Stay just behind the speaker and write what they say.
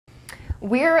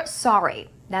We're sorry.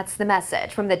 That's the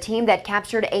message from the team that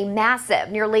captured a massive,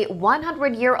 nearly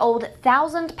 100-year-old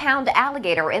 1,000-pound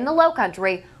alligator in the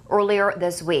Lowcountry earlier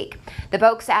this week. The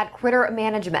folks at Critter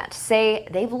Management say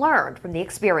they've learned from the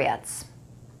experience.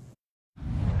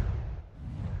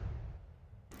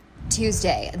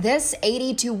 Tuesday, this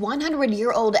 80 to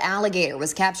 100-year-old alligator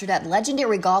was captured at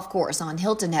legendary golf course on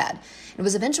Hilton Head. It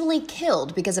was eventually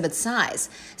killed because of its size.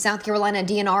 South Carolina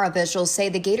DNR officials say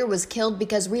the gator was killed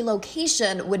because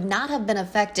relocation would not have been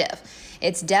effective.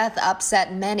 Its death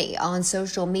upset many on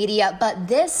social media, but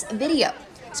this video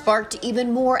sparked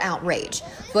even more outrage.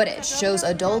 Footage shows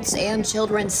adults and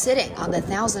children sitting on the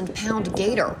 1,000-pound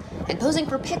gator and posing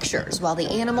for pictures while the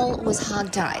animal was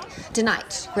hogtied.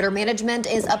 Tonight, Critter Management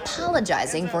is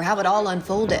apologizing for how it all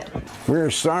unfolded. We're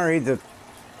sorry that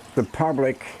the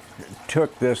public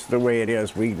took this the way it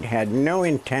is. We had no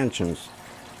intentions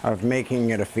of making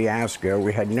it a fiasco.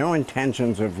 We had no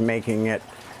intentions of making it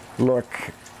look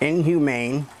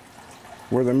inhumane.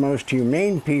 We're the most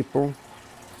humane people.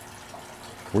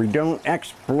 We don't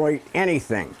exploit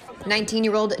anything.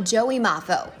 19-year-old Joey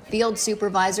Maffo, field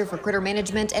supervisor for Critter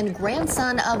Management and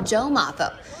grandson of Joe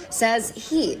Maffo, says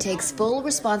he takes full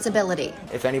responsibility.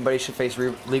 If anybody should face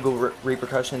legal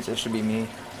repercussions, it should be me,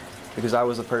 because I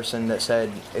was the person that said,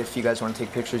 if you guys want to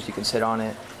take pictures, you can sit on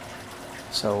it.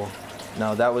 So,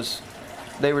 no,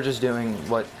 they were just doing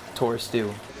what tourists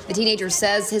do. The teenager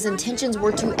says his intentions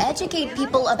were to educate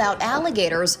people about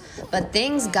alligators, but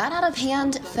things got out of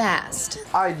hand fast.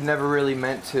 I never really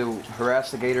meant to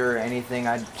harass the gator or anything.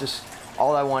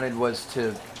 All I wanted was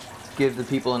to give the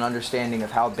people an understanding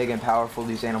of how big and powerful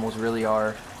these animals really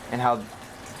are, and how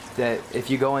that if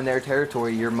you go in their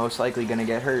territory, you're most likely going to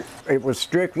get hurt. It was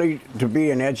strictly to be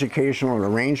an educational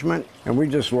arrangement, and we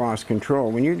just lost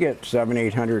control. When you get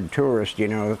 700-800 tourists, you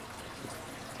know,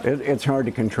 it's hard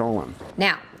to control them.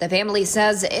 Now, the family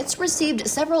says it's received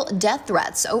several death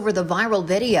threats over the viral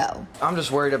video. I'm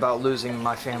just worried about losing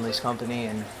my family's company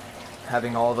and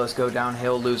having all of us go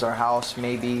downhill, lose our house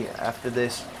maybe after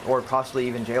this, or possibly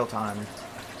even jail time.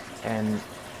 And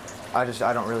I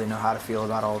don't really know how to feel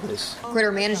about all this.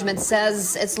 Critter Management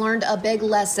says it's learned a big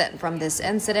lesson from this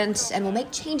incident and will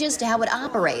make changes to how it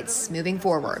operates moving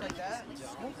forward.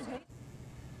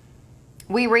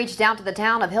 We reached out to the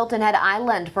town of Hilton Head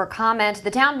Island for comment.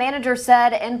 The town manager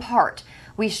said, in part,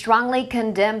 "We strongly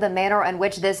condemn the manner in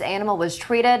which this animal was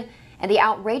treated and the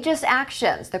outrageous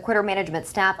actions the Critter Management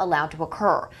staff allowed to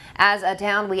occur. As a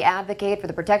town, we advocate for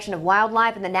the protection of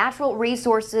wildlife and the natural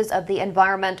resources of the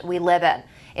environment we live in.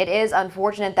 It is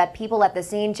unfortunate that people at the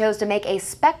scene chose to make a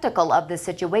spectacle of this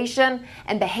situation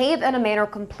and behave in a manner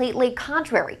completely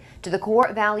contrary to the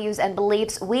core values and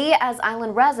beliefs we as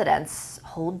island residents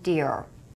hold dear."